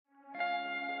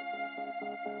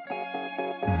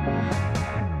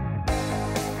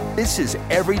This is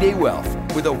Everyday Wealth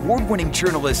with award-winning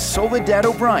journalist Soledad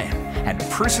O'Brien and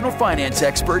personal finance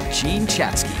expert Jean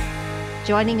Chatzky.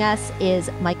 Joining us is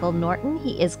Michael Norton.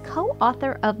 He is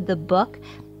co-author of the book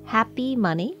Happy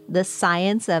Money, The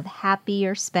Science of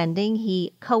Happier Spending.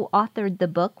 He co-authored the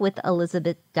book with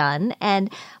Elizabeth Dunn.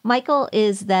 And Michael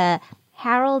is the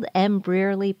Harold M.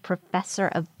 Brearley Professor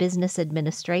of Business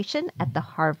Administration at the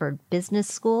Harvard Business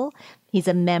School. He's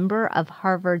a member of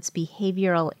Harvard's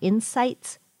Behavioral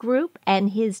Insights Group,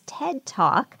 and his TED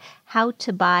Talk, How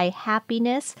to Buy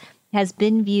Happiness, has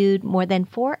been viewed more than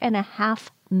 4.5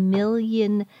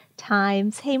 million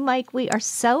times. Hey, Mike, we are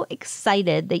so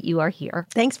excited that you are here.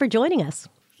 Thanks for joining us.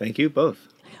 Thank you both.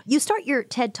 You start your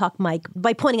TED Talk, Mike,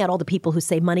 by pointing out all the people who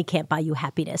say money can't buy you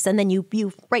happiness. And then you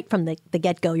right from the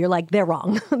get-go, you're like, they're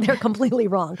wrong. They're completely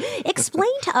wrong.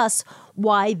 Explain to us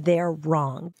why they're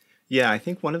wrong. Yeah, I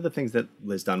think one of the things that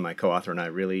Liz Dunn, my co-author, and I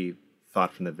really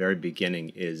thought from the very beginning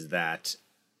is that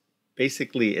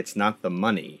basically it's not the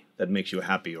money that makes you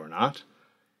happy or not.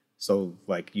 So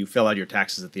like you fill out your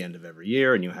taxes at the end of every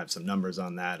year and you have some numbers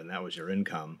on that and that was your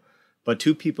income. But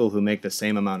two people who make the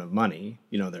same amount of money,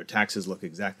 their taxes look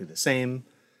exactly the same,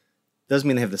 doesn't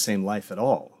mean they have the same life at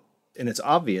all. And it's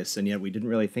obvious, and yet we didn't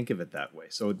really think of it that way.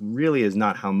 So it really is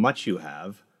not how much you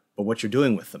have, but what you're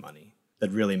doing with the money that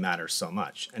really matters so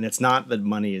much. And it's not that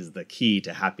money is the key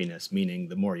to happiness, meaning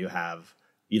the more you have,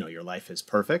 your life is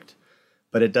perfect.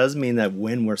 But it does mean that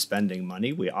when we're spending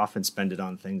money, we often spend it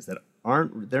on things that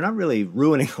they're not really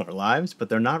ruining our lives, but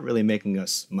they're not really making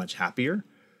us much happier.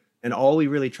 And all we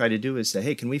really try to do is say,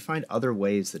 hey, can we find other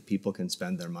ways that people can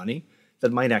spend their money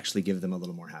that might actually give them a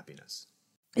little more happiness?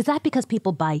 Is that because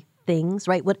people buy things,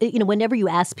 right? Whenever you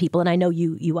ask people, and I know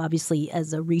you obviously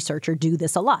as a researcher do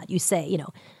this a lot, you say,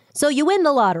 so you win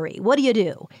the lottery. What do you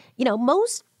do?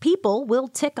 Most people will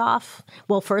tick off,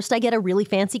 well, first I get a really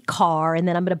fancy car, and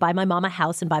then I'm going to buy my mom a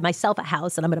house and buy myself a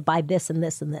house, and I'm going to buy this and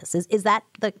this and this. Is that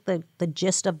the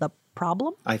gist of the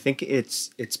problem? I think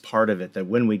it's part of it that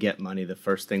when we get money, the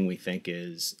first thing we think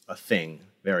is a thing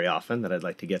very often, that I'd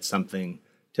like to get something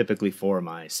typically for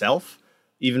myself.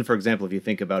 Even, for example, if you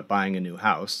think about buying a new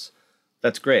house,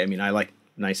 that's great. I mean, I like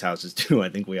nice houses too. I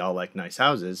think we all like nice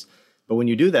houses. But when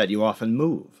you do that, you often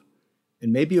move.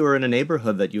 And maybe you were in a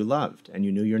neighborhood that you loved and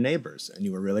you knew your neighbors and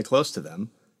you were really close to them.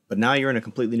 But now you're in a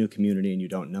completely new community and you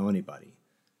don't know anybody.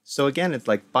 So again, it's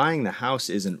like buying the house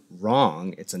isn't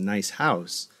wrong. It's a nice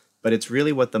house. But it's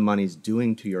really what the money's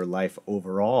doing to your life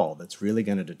overall that's really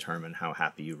going to determine how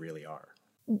happy you really are.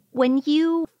 When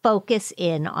you focus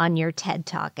in on your TED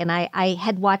Talk, and I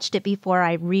had watched it before,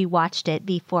 I rewatched it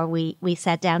before we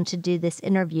sat down to do this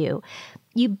interview,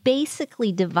 you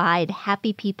basically divide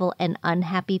happy people and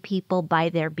unhappy people by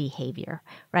their behavior,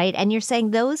 right? And you're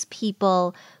saying those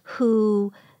people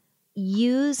who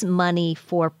use money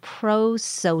for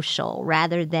pro-social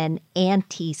rather than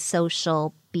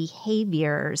anti-social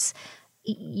behaviors,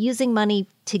 using money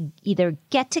to either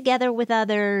get together with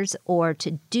others or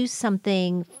to do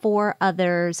something for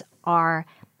others are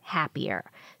happier.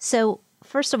 So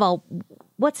first of all,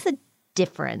 what's the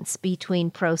difference between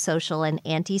pro-social and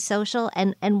anti-social,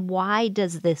 and why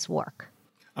does this work?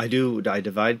 I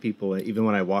divide people. Even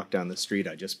when I walk down the street,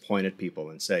 I just point at people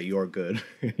and say, you're good,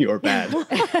 you're bad.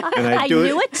 And I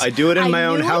do it in my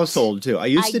own household too. I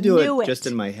used to do it just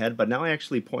in my head, but now I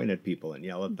actually point at people and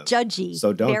yell at them. Judgy.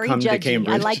 So don't Very come judgy. to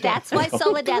Cambridge. I like that. That's why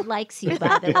Soledad likes you,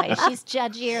 by the way. She's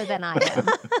judgier than I am.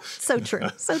 So true.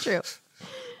 So true.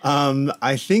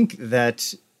 I think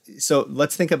that, so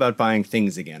let's think about buying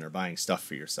things again or buying stuff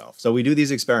for yourself. So we do these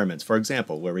experiments, for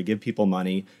example, where we give people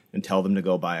money and tell them to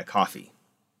go buy a coffee.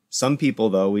 Some people,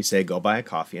 though, we say go buy a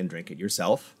coffee and drink it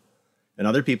yourself. And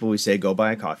other people, we say go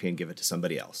buy a coffee and give it to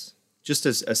somebody else. Just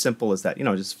as simple as that,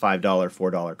 just $5,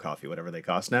 $4 coffee, whatever they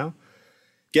cost now.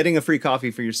 Getting a free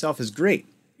coffee for yourself is great.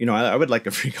 I would like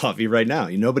a free coffee right now.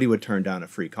 Nobody would turn down a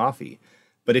free coffee.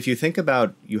 But if you think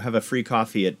about you have a free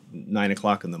coffee at 9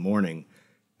 o'clock in the morning,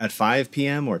 at 5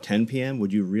 p.m. or 10 p.m.,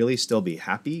 would you really still be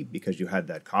happy because you had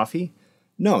that coffee?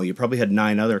 No, you probably had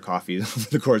 9 other coffees over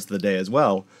the course of the day as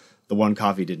well. The one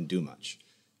coffee didn't do much.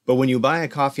 But when you buy a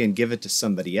coffee and give it to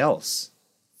somebody else,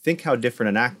 think how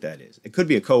different an act that is. It could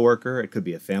be a coworker, it could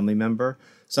be a family member.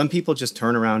 Some people just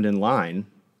turn around in line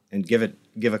and give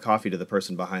a coffee to the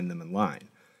person behind them in line.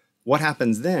 What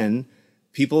happens then?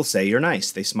 People say you're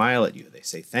nice. They smile at you. They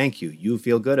say thank you. You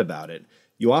feel good about it.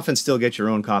 You often still get your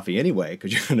own coffee anyway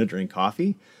because you're going to drink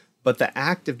coffee. But the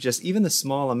act of just even the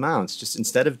small amounts, just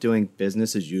instead of doing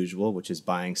business as usual, which is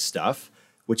buying stuff,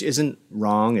 which isn't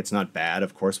wrong, it's not bad.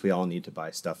 Of course, we all need to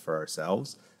buy stuff for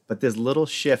ourselves. But this little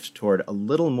shift toward a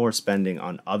little more spending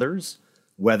on others,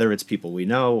 whether it's people we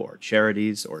know or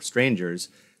charities or strangers,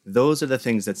 those are the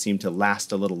things that seem to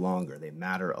last a little longer. They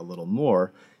matter a little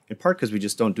more, in part because we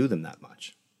just don't do them that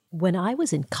much. When I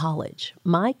was in college,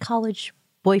 my college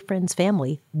boyfriend's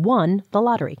family won the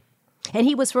lottery. And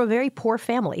he was from a very poor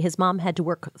family. His mom had to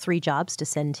work 3 jobs to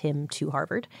send him to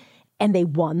Harvard. And they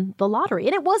won the lottery.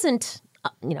 And it wasn't,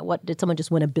 what, did someone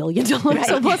just win $1 billion? Right.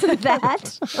 So it wasn't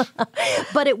that.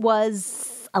 But it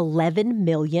was $11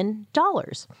 million.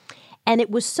 And it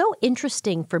was so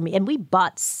interesting for me. And we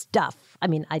bought stuff. I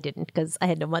mean, I didn't because I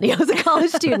had no money. I was a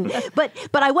college student. But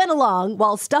I went along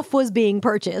while stuff was being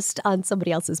purchased on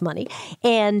somebody else's money.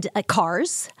 And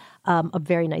cars, a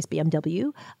very nice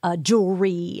BMW,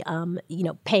 jewelry,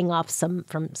 paying off some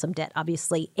debt,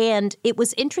 obviously. And it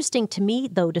was interesting to me,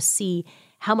 though, to see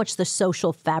how much the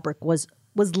social fabric was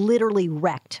literally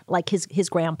wrecked. Like his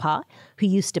grandpa, who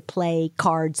used to play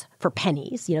cards for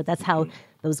pennies. That's how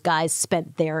those guys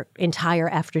spent their entire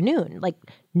afternoon. Like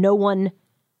no one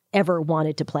ever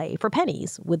wanted to play for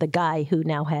pennies with a guy who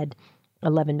now had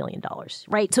 $11 million,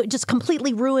 right? So it just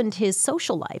completely ruined his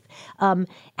social life.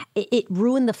 It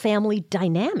ruined the family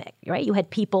dynamic, right? You had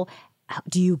people,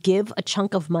 do you give a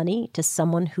chunk of money to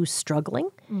someone who's struggling?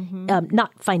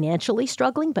 Not financially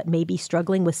struggling, but maybe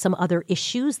struggling with some other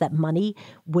issues that money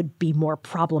would be more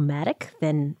problematic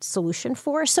than solution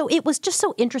for. So it was just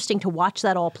so interesting to watch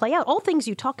that all play out. All things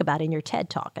you talk about in your TED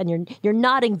Talk, and you're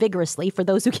nodding vigorously for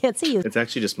those who can't see you. It's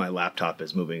actually just my laptop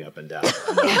is moving up and down.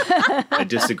 I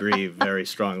disagree very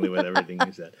strongly with everything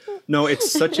you said. No, it's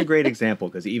such a great example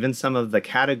because even some of the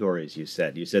categories you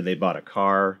said they bought a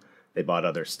car, they bought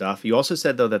other stuff. You also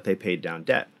said, though, that they paid down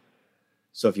debt.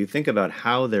 So if you think about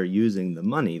how they're using the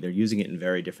money, they're using it in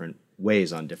very different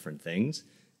ways on different things.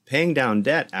 Paying down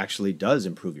debt actually does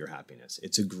improve your happiness.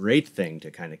 It's a great thing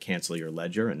to kind of cancel your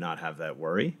ledger and not have that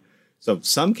worry. So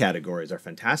some categories are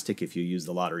fantastic if you use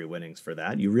the lottery winnings for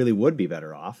that. You really would be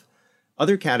better off.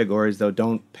 Other categories, though,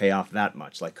 don't pay off that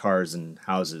much, like cars and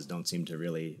houses don't seem to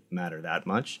really matter that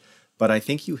much. But I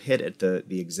think you hit at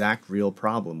the exact real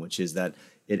problem, which is that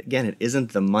it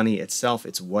isn't the money itself,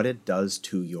 it's what it does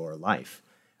to your life.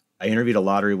 I interviewed a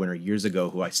lottery winner years ago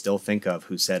who I still think of,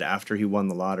 who said after he won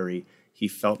the lottery, he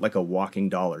felt like a walking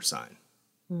dollar sign.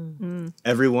 Mm-hmm.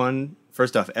 Everyone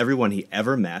he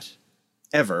ever met,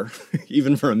 ever,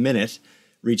 even for a minute,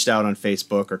 reached out on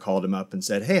Facebook or called him up and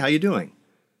said, "Hey, how you doing?"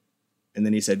 And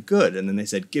then he said, "Good." And then they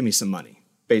said, "Give me some money."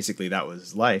 Basically, that was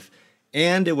his life.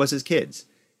 And it was his kids.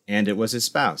 And it was his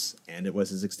spouse, and it was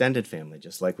his extended family,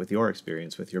 just like with your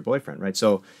experience with your boyfriend, right?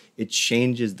 So it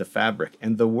changes the fabric.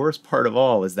 And the worst part of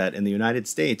all is that in the United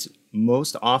States,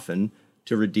 most often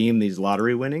to redeem these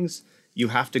lottery winnings, you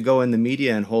have to go in the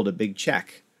media and hold a big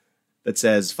check that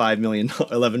says $5 million,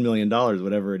 $11 million,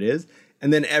 whatever it is.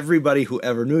 And then everybody who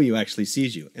ever knew you actually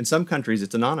sees you. In some countries,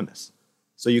 it's anonymous.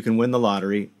 So you can win the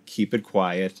lottery, keep it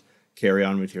quiet, carry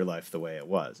on with your life the way it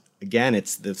was. Again,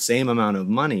 it's the same amount of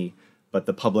money, but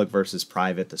the public versus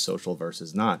private, the social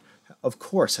versus not, of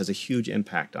course, has a huge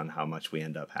impact on how much we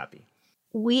end up happy.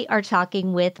 We are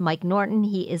talking with Mike Norton.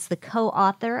 He is the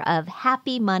co-author of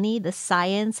Happy Money, The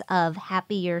Science of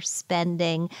Happier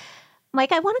Spending.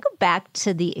 Mike, I want to go back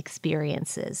to the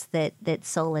experiences that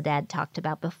Soledad talked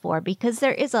about before, because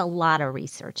there is a lot of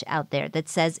research out there that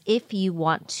says if you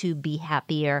want to be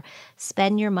happier,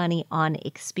 spend your money on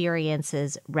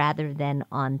experiences rather than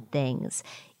on things.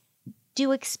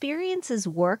 Do experiences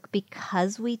work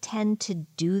because we tend to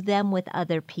do them with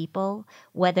other people,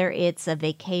 whether it's a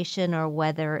vacation or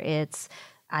whether it's,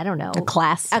 I don't know, a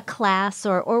class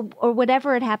or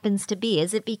whatever it happens to be?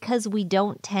 Is it because we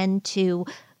don't tend to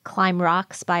climb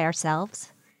rocks by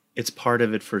ourselves? It's part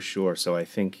of it for sure. So I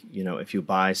think, if you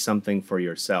buy something for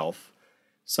yourself,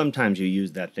 sometimes you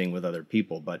use that thing with other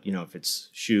people. But, if it's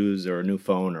shoes or a new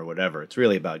phone or whatever, it's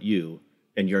really about you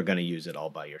and you're going to use it all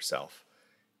by yourself.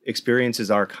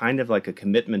 Experiences are kind of like a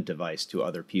commitment device to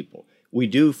other people. We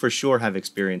do for sure have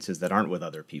experiences that aren't with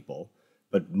other people,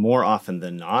 but more often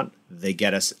than not, they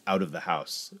get us out of the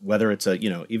house. Whether it's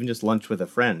even just lunch with a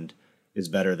friend is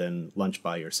better than lunch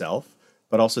by yourself,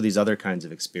 but also these other kinds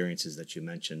of experiences that you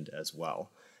mentioned as well.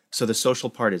 So the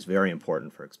social part is very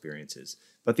important for experiences.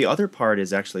 But the other part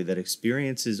is actually that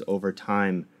experiences over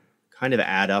time kind of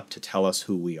add up to tell us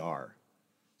who we are.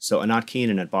 So Anat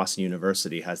Keenan at Boston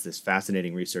University has this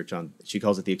fascinating research on, she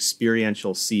calls it the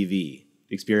experiential CV,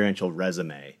 the experiential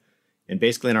resume. And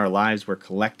basically in our lives, we're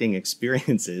collecting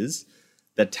experiences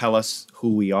that tell us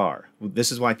who we are.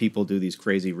 This is why people do these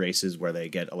crazy races where they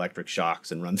get electric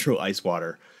shocks and run through ice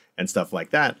water and stuff like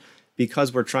that,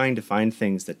 because we're trying to find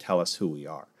things that tell us who we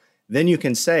are. Then you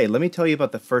can say, let me tell you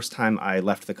about the first time I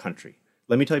left the country.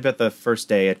 Let me tell you about the first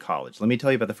day at college. Let me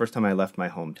tell you about the first time I left my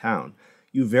hometown.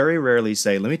 You very rarely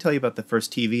say, let me tell you about the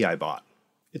first TV I bought.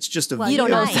 It's just a Well, you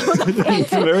don't know. It's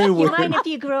very You weird. mind if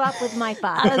you grew up with my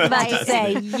father? I was about to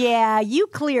say, yeah, you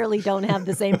clearly don't have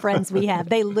the same friends we have.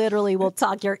 They literally will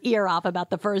talk your ear off about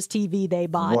the first TV they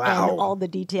bought Wow. and all the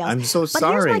details. I'm so But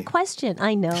sorry. here's my question.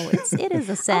 I know it is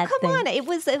a sad Oh, come thing. on. It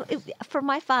was for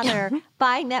my father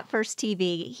buying that first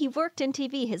TV. He worked in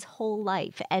TV his whole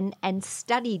life and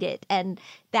studied it. And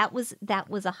that was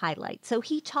a highlight. So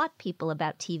he taught people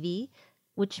about TV,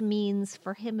 which means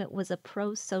for him it was a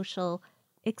pro-social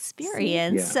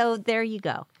experience. Yeah. So there you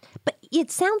go. But it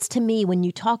sounds to me when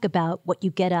you talk about what you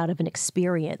get out of an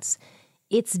experience,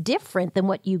 it's different than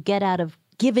what you get out of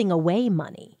giving away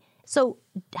money. So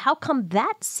how come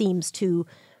that seems to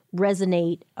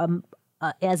resonate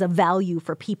as a value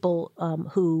for people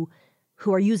who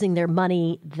are using their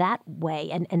money that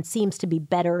way and seems to be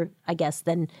better, I guess,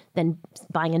 than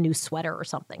buying a new sweater or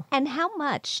something? And how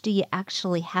much do you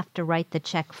actually have to write the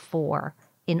check for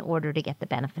in order to get the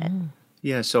benefit?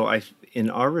 Yeah, so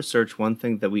in our research, one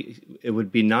thing that it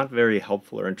would be not very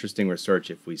helpful or interesting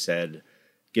research if we said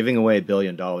giving away $1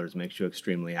 billion makes you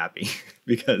extremely happy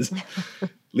because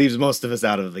leaves most of us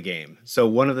out of the game. So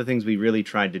one of the things we really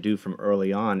tried to do from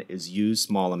early on is use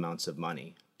small amounts of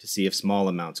money to see if small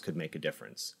amounts could make a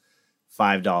difference.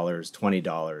 $5,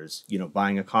 $20,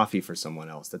 buying a coffee for someone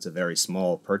else, that's a very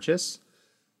small purchase.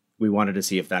 We wanted to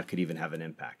see if that could even have an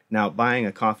impact. Now, buying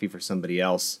a coffee for somebody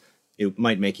else, it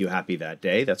might make you happy that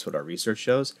day. That's what our research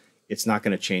shows. It's not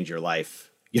going to change your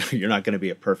life. You're not going to be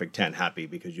a perfect 10 happy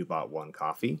because you bought one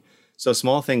coffee. So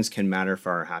small things can matter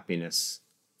for our happiness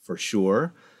for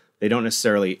sure. They don't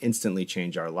necessarily instantly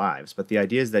change our lives. But the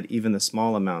idea is that even the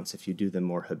small amounts, if you do them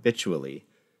more habitually,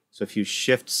 so if you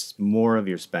shift more of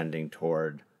your spending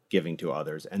toward giving to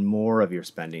others and more of your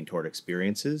spending toward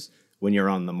experiences when you're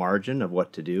on the margin of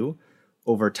what to do,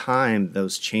 over time,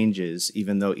 those changes,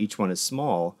 even though each one is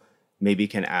small, maybe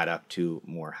can add up to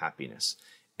more happiness.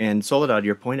 And Soledad,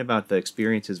 your point about the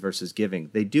experiences versus giving,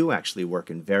 they do actually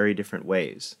work in very different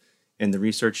ways. And the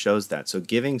research shows that. So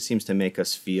giving seems to make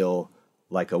us feel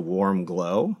like a warm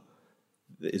glow,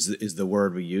 is the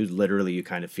word we use. Literally, you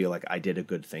kind of feel like I did a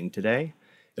good thing today.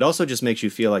 It also just makes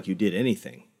you feel like you did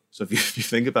anything. So if you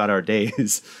think about our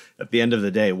days, at the end of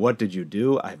the day, what did you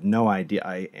do? I have no idea.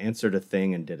 I answered a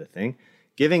thing and did a thing.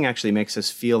 Giving actually makes us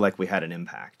feel like we had an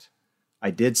impact. I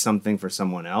did something for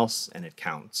someone else and it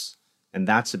counts. And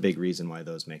that's a big reason why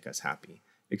those make us happy.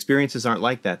 Experiences aren't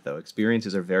like that, though.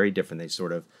 Experiences are very different. They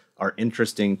sort of are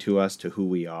interesting to us, to who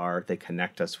we are. They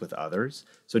connect us with others.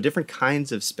 So different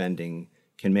kinds of spending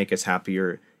can make us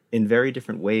happier in very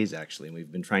different ways, actually. And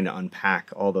we've been trying to unpack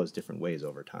all those different ways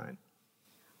over time.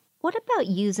 What about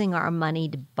using our money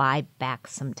to buy back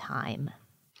some time?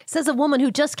 Says a woman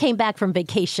who just came back from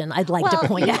vacation, I'd like to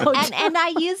point out. And I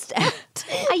used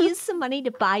some money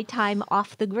to buy time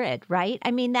off the grid, right?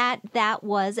 I mean, that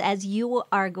was, as you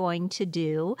are going to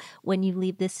do when you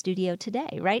leave this studio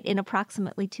today, right? In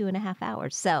approximately 2.5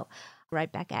 hours. So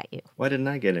right back at you. Why didn't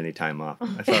I get any time off?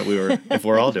 I thought if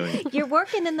we're all doing it. You're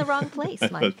working in the wrong place,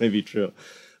 Mike. That may be true.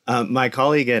 My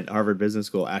colleague at Harvard Business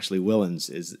School, Ashley Willens,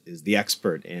 is the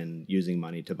expert in using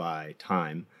money to buy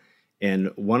time.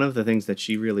 And one of the things that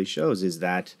she really shows is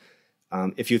that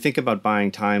if you think about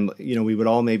buying time, we would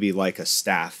all maybe like a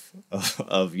staff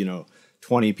of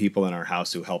 20 people in our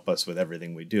house who help us with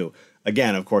everything we do.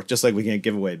 Again, of course, just like we can't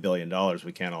give away $1 billion,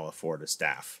 we can't all afford a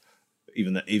staff,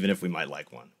 even if we might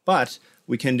like one. But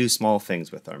we can do small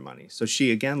things with our money. So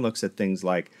she again looks at things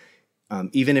like,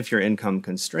 even if you're income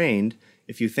constrained,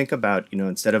 if you think about,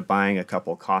 instead of buying a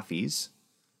couple coffees,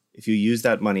 if you use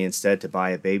that money instead to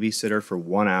buy a babysitter for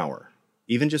 1 hour,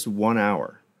 even just 1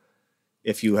 hour.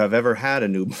 If you have ever had a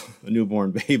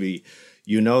newborn baby,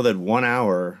 you know that 1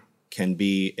 hour can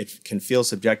feel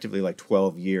subjectively like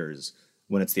 12 years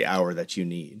when it's the hour that you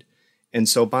need. And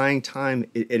so buying time,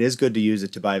 it is good to use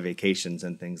it to buy vacations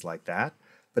and things like that.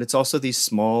 But it's also these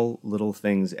small little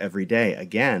things every day,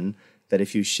 again, that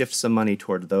if you shift some money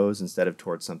toward those instead of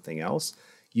toward something else,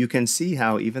 you can see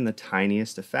how even the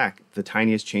tiniest effect, the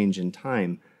tiniest change in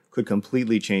time, could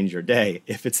completely change your day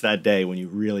if it's that day when you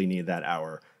really need that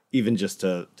hour, even just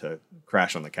to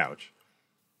crash on the couch.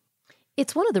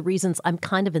 It's one of the reasons I'm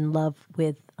kind of in love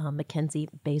with Mackenzie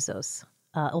Bezos,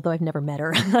 although I've never met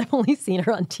her. I've only seen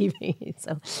her on TV.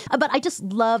 But I just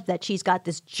love that she's got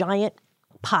this giant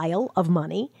pile of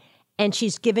money and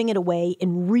she's giving it away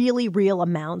in really real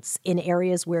amounts in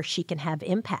areas where she can have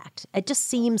impact. It just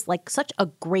seems like such a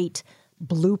great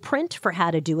blueprint for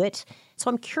how to do it. So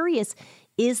I'm curious,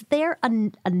 Is there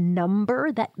a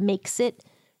number that makes it,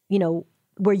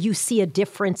 where you see a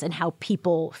difference in how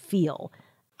people feel?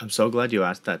 I'm so glad you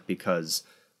asked that, because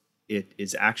it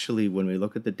is actually, when we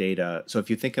look at the data, so if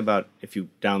you think about, if you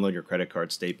download your credit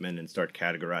card statement and start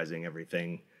categorizing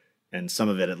everything, and some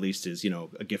of it at least is,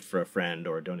 a gift for a friend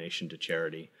or a donation to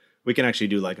charity, we can actually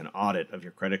do like an audit of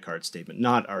your credit card statement.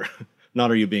 Not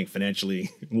are you being financially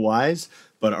wise,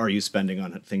 but are you spending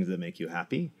on things that make you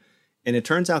happy? And it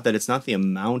turns out that it's not the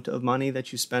amount of money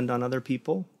that you spend on other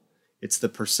people, it's the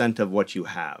percent of what you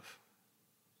have.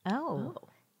 Oh.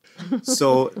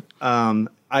 So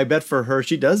I bet for her,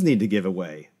 she does need to give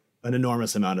away an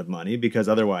enormous amount of money, because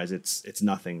otherwise it's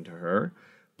nothing to her.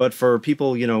 But for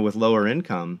people, with lower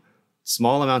income,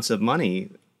 small amounts of money,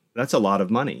 that's a lot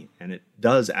of money. And it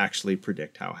does actually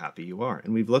predict how happy you are.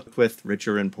 And we've looked with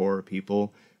richer and poorer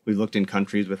people. We've looked in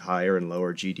countries with higher and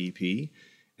lower GDP.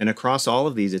 And across all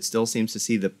of these, it still seems to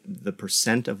see the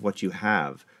percent of what you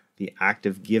have, the act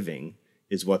of giving,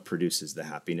 is what produces the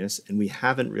happiness. And we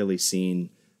haven't really seen,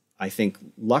 I think,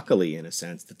 luckily, in a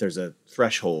sense, that there's a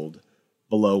threshold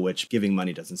below which giving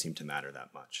money doesn't seem to matter that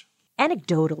much.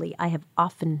 Anecdotally, I have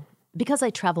often, because I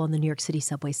travel on the New York City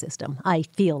subway system, I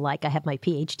feel like I have my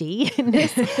PhD in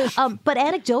this. But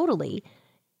anecdotally,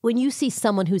 when you see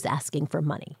someone who's asking for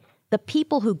money, the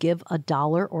people who give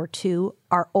 $1 or $2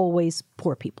 are always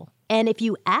poor people. And if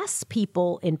you ask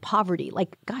people in poverty,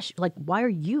 why are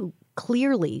you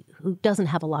clearly, who doesn't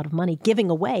have a lot of money, giving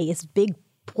away this big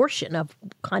portion of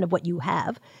kind of what you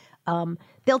have?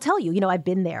 They'll tell you, I've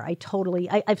been there.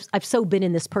 I've so been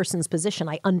in this person's position.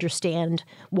 I understand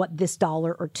what this $1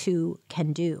 or $2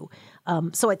 can do.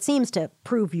 So it seems to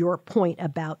prove your point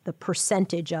about the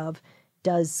percentage of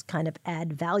does kind of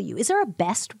add value. Is there a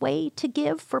best way to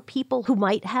give for people who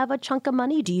might have a chunk of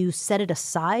money? Do you set it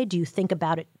aside? Do you think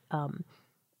about it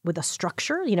with a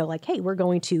structure? Hey,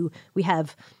 we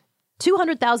have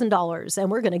 $200,000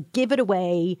 and we're going to give it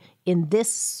away in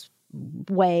this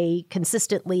way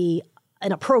consistently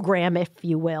in a program, if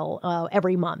you will,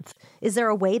 every month. Is there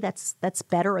a way that's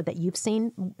better, or that you've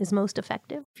seen is most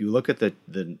effective? If you look at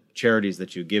the charities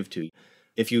that you give to,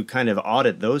 if you kind of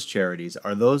audit those charities,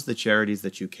 are those the charities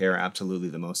that you care absolutely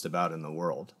the most about in the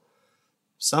world?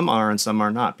 Some are and some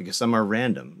are not, because some are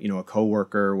random. A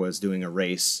coworker was doing a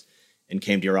race and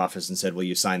came to your office and said, will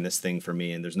you sign this thing for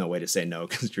me? And there's no way to say no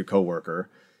because it's your coworker.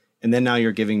 And then now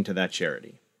you're giving to that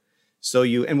charity.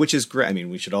 And which is great. I mean,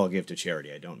 we should all give to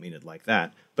charity. I don't mean it like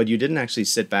that. But you didn't actually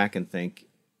sit back and think,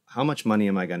 how much money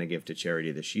am I going to give to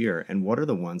charity this year? And what are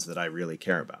the ones that I really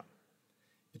care about?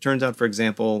 It turns out, for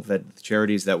example, that the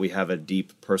charities that we have a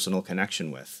deep personal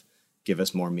connection with give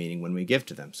us more meaning when we give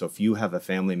to them. So if you have a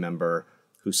family member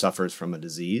who suffers from a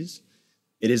disease,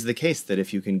 it is the case that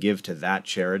if you can give to that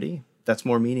charity, that's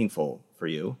more meaningful for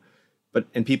you.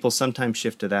 And people sometimes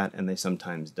shift to that and they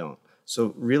sometimes don't.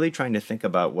 So really trying to think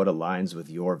about what aligns with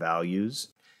your values.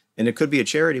 And it could be a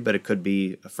charity, but it could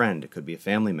be a friend. It could be a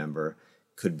family member.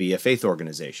 Could be a faith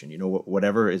organization.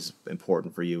 Whatever is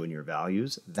important for you and your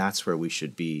values, that's where we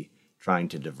should be trying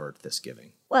to divert this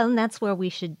giving. Well, and that's where we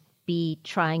should be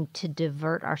trying to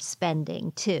divert our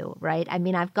spending too, right? I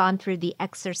mean, I've gone through the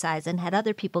exercise and had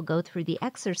other people go through the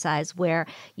exercise where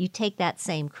you take that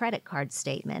same credit card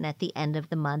statement at the end of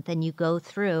the month and you go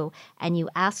through and you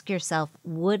ask yourself,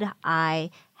 would I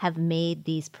have made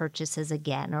these purchases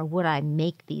again, or would I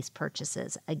make these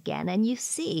purchases again? And you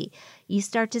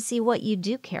start to see what you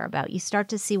do care about. You start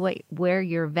to see where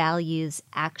your values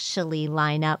actually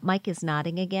line up. Mike is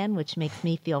nodding again, which makes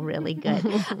me feel really good.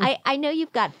 I know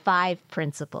you've got 5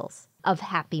 principles of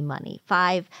happy money,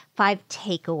 five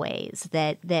takeaways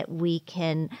that we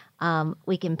can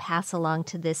pass along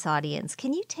to this audience.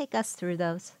 Can you take us through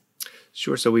those?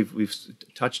 Sure. So we've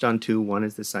touched on 2. One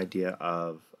is this idea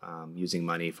of using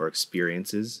money for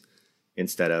experiences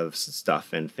instead of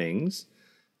stuff and things.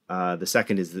 The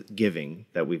second is the giving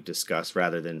that we've discussed,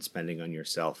 rather than spending on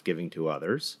yourself, giving to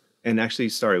others. And actually,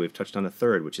 we've touched on a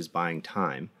third, which is buying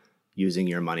time, using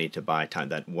your money to buy time,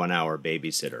 that 1-hour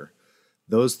babysitter.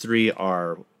 Those 3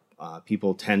 are,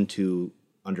 people tend to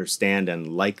understand and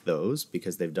like those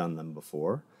because they've done them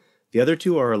before. The other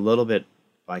 2 are a little bit,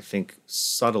 I think,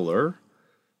 subtler.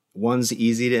 One's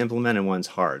easy to implement and one's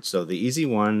hard. So the easy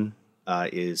one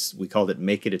is, we called it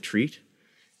make it a treat.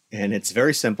 And it's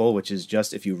very simple, which is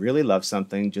just, if you really love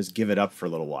something, just give it up for a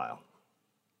little while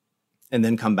and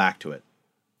then come back to it.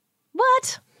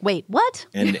 What? Wait, what?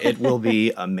 And it will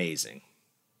be amazing.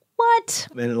 What?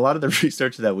 And a lot of the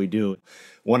research that we do,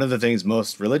 one of the things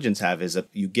most religions have is that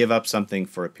you give up something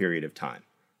for a period of time.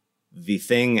 The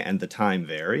thing and the time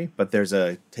vary, but there's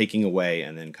a taking away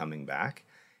and then coming back.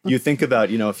 You think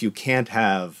about, if you can't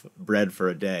have bread for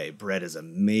a day, bread is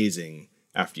amazing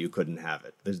after you couldn't have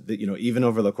it. Even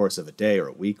over the course of a day or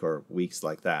a week or weeks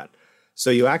like that.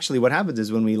 So what happens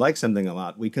is when we like something a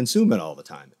lot, we consume it all the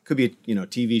time. It could be,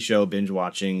 TV show, binge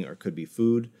watching, or it could be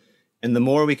food. And the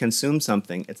more we consume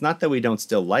something, it's not that we don't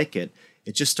still like it.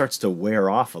 It just starts to wear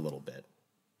off a little bit.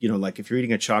 Like if you're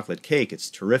eating a chocolate cake, it's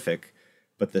terrific.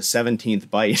 But the 17th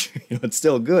bite, it's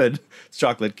still good. It's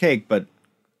chocolate cake, but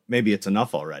maybe it's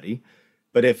enough already.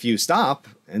 But if you stop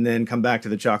and then come back to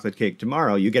the chocolate cake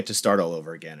tomorrow, you get to start all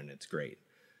over again, and it's great.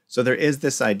 So there is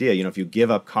this idea, if you give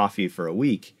up coffee for a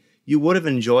week, you would have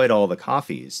enjoyed all the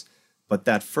coffees, but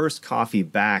that first coffee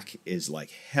back is like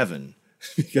heaven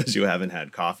because you haven't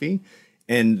had coffee,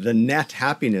 and the net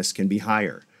happiness can be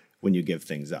higher when you give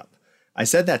things up. I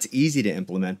said that's easy to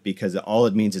implement because all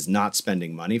it means is not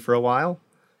spending money for a while.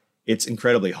 It's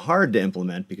incredibly hard to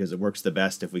implement because it works the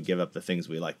best if we give up the things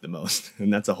we like the most.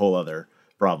 And that's a whole other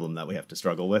problem that we have to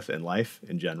struggle with in life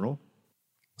in general.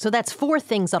 So that's 4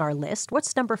 things on our list.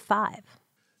 What's number 5?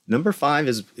 Number 5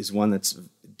 is one that's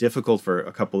difficult for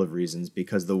a couple of reasons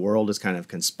because the world is kind of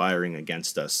conspiring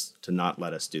against us to not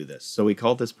let us do this. So we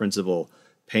call this principle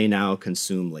pay now,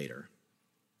 consume later.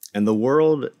 And the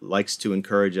world likes to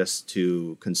encourage us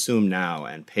to consume now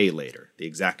and pay later, the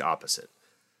exact opposite.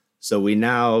 So we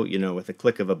now, with a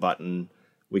click of a button,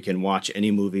 we can watch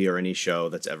any movie or any show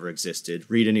that's ever existed,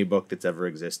 read any book that's ever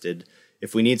existed.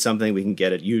 If we need something, we can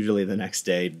get it usually the next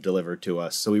day delivered to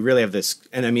us. So we really have this,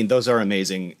 and I mean, those are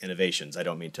amazing innovations. I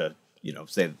don't mean to,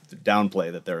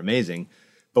 downplay that they're amazing,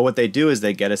 but what they do is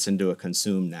they get us into a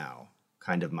consume now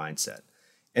kind of mindset.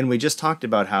 And we just talked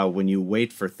about how when you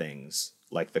wait for things,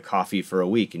 like the coffee for a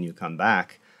week and you come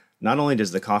back, not only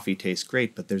does the coffee taste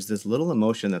great, but there's this little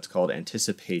emotion that's called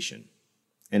anticipation.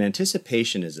 And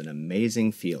anticipation is an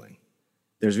amazing feeling.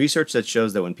 There's research that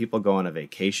shows that when people go on a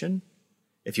vacation,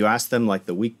 if you ask them like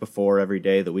the week before every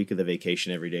day, the week of the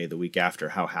vacation every day, the week after,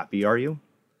 how happy are you?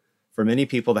 For many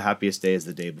people, the happiest day is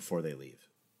the day before they leave.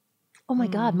 Oh my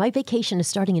God, my vacation is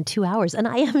starting in 2 hours and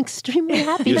I am extremely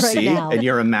happy right now. And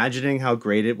you're imagining how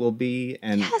great it will be.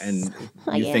 And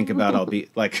you think about, I'll be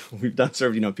like, we've done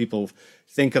sort of, people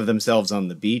think of themselves on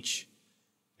the beach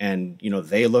and,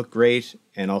 they look great.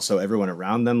 And also everyone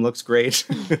around them looks great.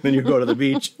 And then you go to the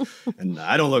beach and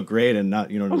I don't look great and not,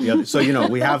 the other. So,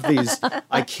 we have these,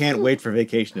 I can't wait for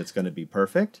vacation. It's going to be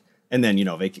perfect. And then,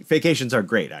 vacations are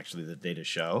great, actually, the data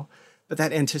show. But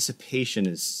that anticipation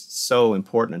is so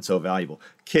important and so valuable.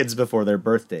 Kids before their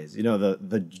birthdays,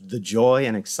 the joy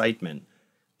and excitement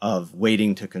of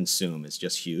waiting to consume is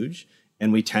just huge.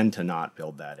 And we tend to not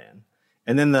build that in.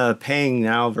 And then the paying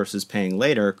now versus paying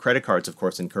later, credit cards, of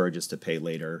course, encourage us to pay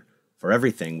later for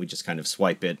everything. We just kind of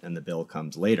swipe it and the bill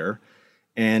comes later.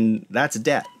 And that's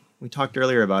debt. We talked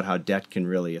earlier about how debt can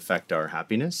really affect our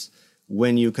happiness.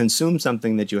 When you consume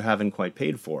something that you haven't quite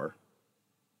paid for,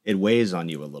 it weighs on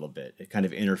you a little bit. It kind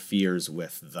of interferes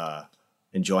with the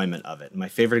enjoyment of it. And my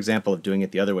favorite example of doing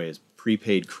it the other way is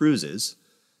prepaid cruises.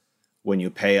 When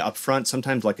you pay upfront,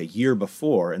 sometimes like a year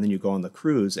before, and then you go on the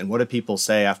cruise. And what do people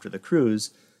say after the cruise?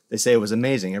 They say it was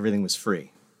amazing. Everything was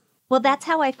free. Well, that's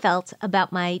how I felt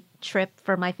about my trip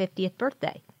for my 50th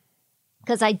birthday.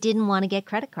 Because I didn't want to get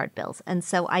credit card bills. And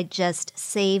so I just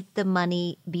saved the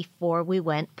money before we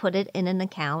went, put it in an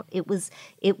account. It was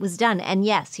done. And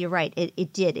yes, you're right.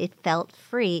 It did. It felt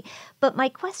free. But my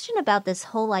question about this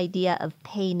whole idea of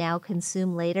pay now,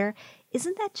 consume later,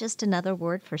 isn't that just another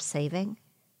word for saving?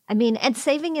 I mean, and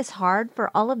saving is hard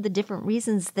for all of the different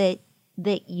reasons that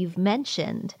you've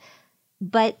mentioned.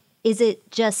 But is it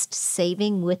just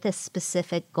saving with a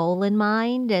specific goal in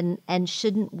mind? And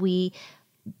shouldn't we,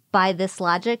 by this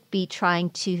logic, be trying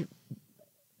to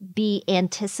be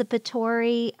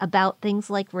anticipatory about things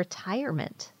like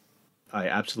retirement? I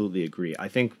absolutely agree. I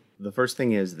think the first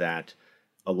thing is that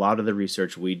a lot of the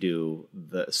research we do,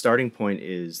 the starting point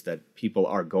is that people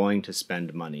are going to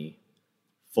spend money,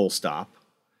 full stop.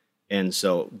 And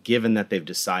so given that they've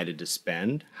decided to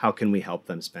spend, how can we help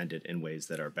them spend it in ways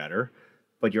that are better?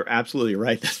 But you're absolutely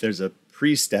right that there's a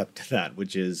pre-step to that,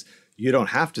 which is you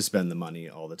don't have to spend the money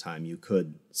all the time. You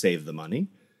could save the money.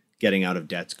 Getting out of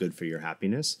debt's good for your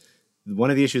happiness. One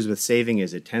of the issues with saving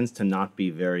is it tends to not be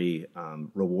very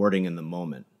rewarding in the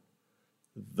moment.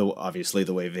 Though obviously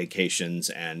the way vacations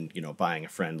and buying a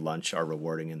friend lunch are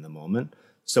rewarding in the moment.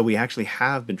 So we actually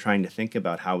have been trying to think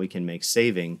about how we can make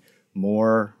saving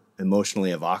more emotionally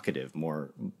evocative,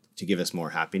 more to give us more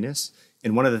happiness.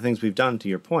 And one of the things we've done, to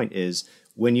your point, is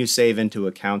when you save into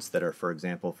accounts that are, for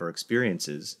example, for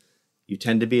experiences, you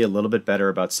tend to be a little bit better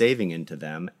about saving into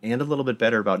them and a little bit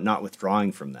better about not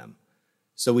withdrawing from them.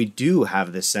 So we do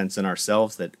have this sense in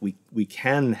ourselves that we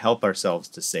can help ourselves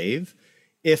to save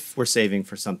if we're saving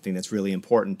for something that's really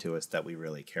important to us that we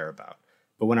really care about.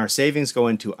 But when our savings go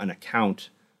into an account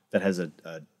that has a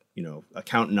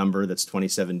account number that's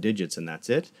 27 digits and that's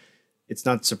it, it's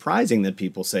not surprising that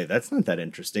people say, that's not that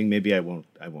interesting. Maybe I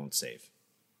won't save.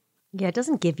 Yeah, it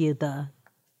doesn't give you the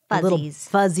Fuzzies. little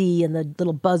fuzzy and the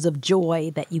little buzz of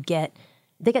joy that you get.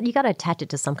 You got to attach it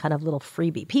to some kind of little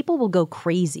freebie. People will go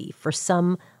crazy for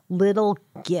some little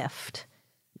gift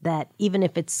that, even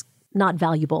if it's not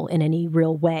valuable in any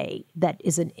real way, that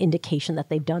is an indication that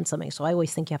they've done something. So I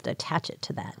always think you have to attach it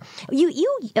to that.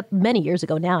 You many years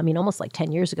ago now, I mean, almost like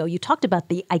 10 years ago, you talked about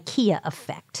the IKEA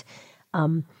effect.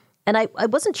 And I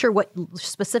wasn't sure what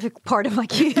specific part of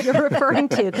IKEA you're referring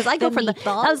to, because I go for the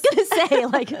meatballs. I was going to say,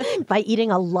 like, by eating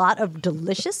a lot of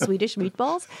delicious Swedish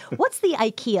meatballs. What's the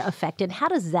IKEA effect, and how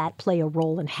does that play a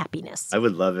role in happiness? I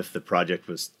would love if the project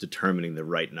was determining the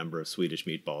right number of Swedish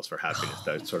meatballs for happiness.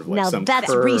 That's sort of like now some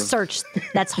that's curve. Research.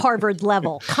 That's Harvard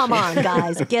level. Come on,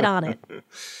 guys, get on it.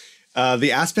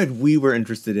 The aspect we were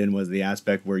interested in was the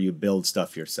aspect where you build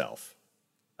stuff yourself.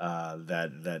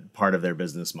 That part of their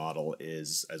business model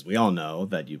is, as we all know,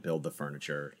 that you build the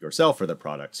furniture yourself or the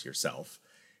products yourself.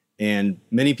 And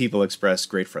many people express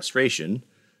great frustration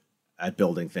at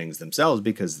building things themselves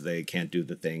because they can't do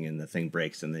the thing and the thing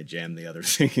breaks and they jam the other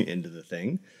thing into the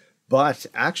thing. But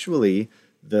actually,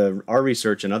 our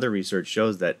research and other research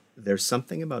shows that there's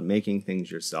something about making things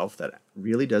yourself that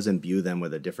really does imbue them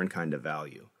with a different kind of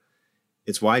value.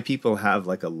 It's why people have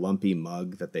like a lumpy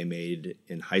mug that they made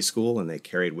in high school and they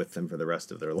carried with them for the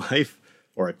rest of their life,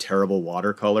 or a terrible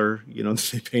watercolor, that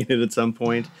they painted at some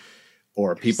point,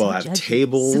 or people have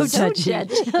tables. So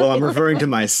judgy. Well, I'm referring to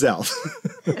myself.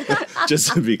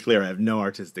 Just to be clear, I have no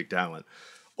artistic talent.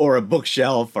 Or a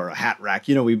bookshelf or a hat rack.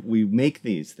 We make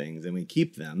these things and we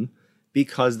keep them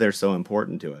because they're so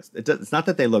important to us. It's not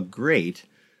that they look great,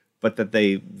 but that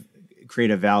they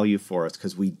create a value for us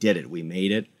because we did it. We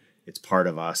made it. It's part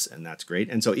of us, and that's great.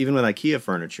 And so even with IKEA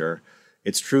furniture,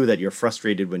 it's true that you're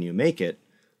frustrated when you make it,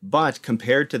 but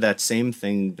compared to that same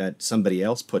thing that somebody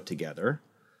else put together,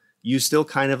 you still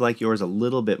kind of like yours a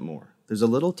little bit more. There's a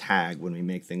little tag when we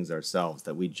make things ourselves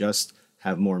that we just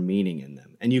have more meaning in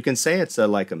them. And you can say it's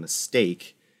like a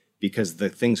mistake because the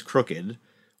thing's crooked,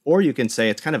 or you can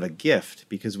say it's kind of a gift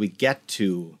because we get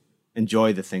to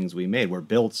enjoy the things we made. We're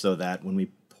built so that when we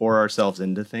pour ourselves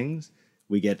into things,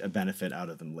 we get a benefit out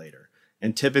of them later.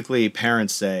 And typically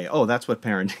parents say, oh, that's what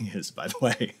parenting is, by the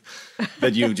way,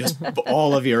 that you just,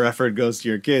 all of your effort goes to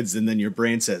your kids. And then your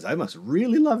brain says, I must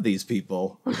really love these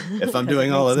people if I'm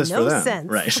doing all of this for them. Sense.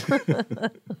 Right.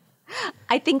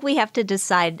 I think we have to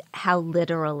decide how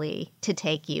literally to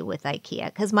take you with IKEA,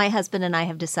 because my husband and I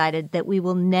have decided that we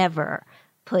will never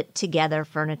put together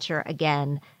furniture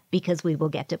again because we will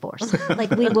get divorced.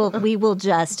 Like we will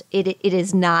just, it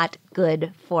is not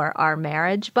good for our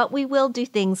marriage, but we will do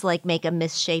things like make a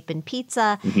misshapen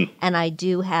pizza. Mm-hmm. And I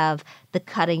do have the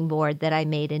cutting board that I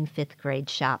made in 5th grade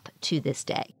shop to this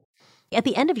day. At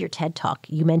the end of your TED Talk,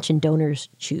 you mentioned Donors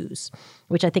Choose,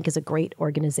 which I think is a great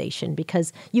organization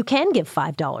because you can give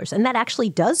 $5, and that actually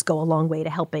does go a long way to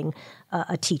helping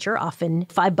a teacher. Often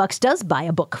 $5 does buy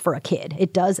a book for a kid.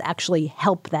 It does actually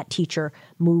help that teacher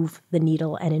move the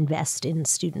needle and invest in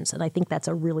students, and I think that's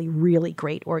a really, really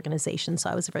great organization. So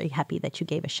I was very happy that you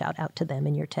gave a shout out to them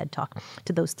in your TED Talk,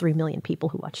 to those 3 million people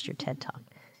who watched your TED Talk.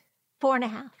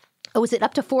 4.5. Oh, is it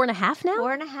up to 4.5 now?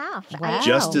 4.5. Wow.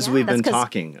 Just as we've been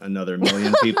talking, another 1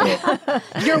 million people.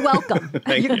 You're welcome.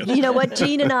 Thank you. You know what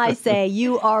Gene and I say,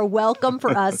 you are welcome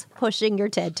for us pushing your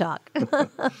TED Talk.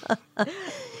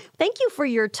 Thank you for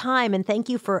your time, and thank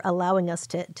you for allowing us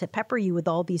to pepper you with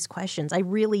all these questions. I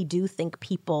really do think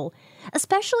people,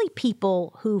 especially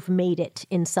people who've made it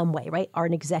in some way, right, are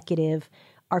an executive,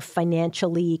 are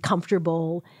financially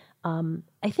comfortable.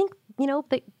 I think,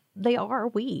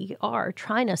 we are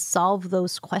trying to solve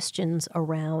those questions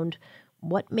around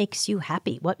what makes you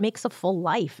happy, what makes a full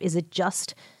life. Is it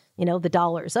just, the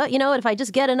dollars? If I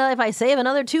just if I save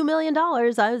another $2 million,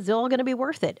 it's all going to be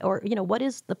worth it. Or,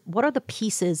 what are the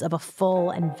pieces of a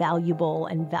full and valuable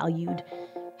and valued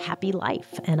happy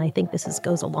life? And I think this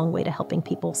goes a long way to helping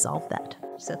people solve that.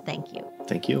 So thank you.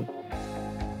 Thank you.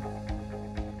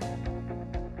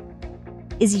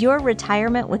 Is your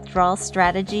retirement withdrawal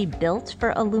strategy built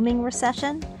for a looming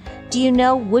recession? Do you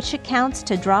know which accounts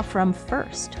to draw from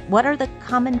first? What are the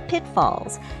common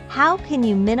pitfalls? How can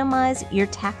you minimize your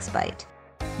tax bite?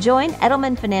 Join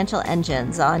Edelman Financial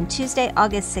Engines on Tuesday,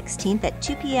 August 16th at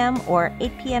 2 p.m. or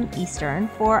 8 p.m. Eastern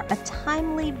for a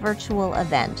timely virtual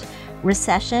event,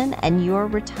 Recession and Your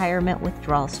Retirement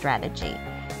Withdrawal Strategy.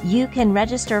 You can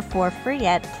register for free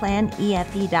at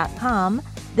planefe.com.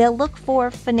 They'll look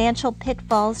for financial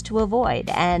pitfalls to avoid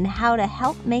and how to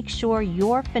help make sure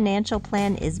your financial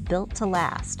plan is built to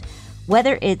last.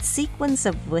 Whether it's sequence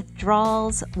of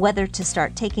withdrawals, whether to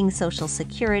start taking Social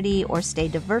Security or stay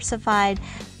diversified,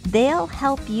 they'll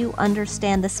help you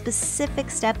understand the specific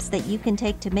steps that you can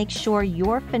take to make sure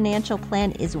your financial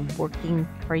plan is working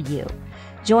for you.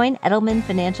 Join Edelman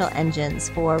Financial Engines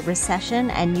for Recession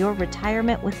and Your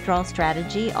Retirement Withdrawal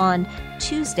Strategy on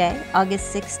Tuesday,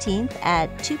 August 16th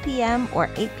at 2 p.m. or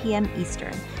 8 p.m.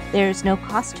 Eastern. There's no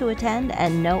cost to attend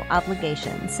and no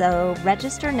obligation, so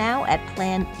register now at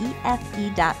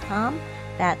planefe.com.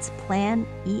 That's planefe.com.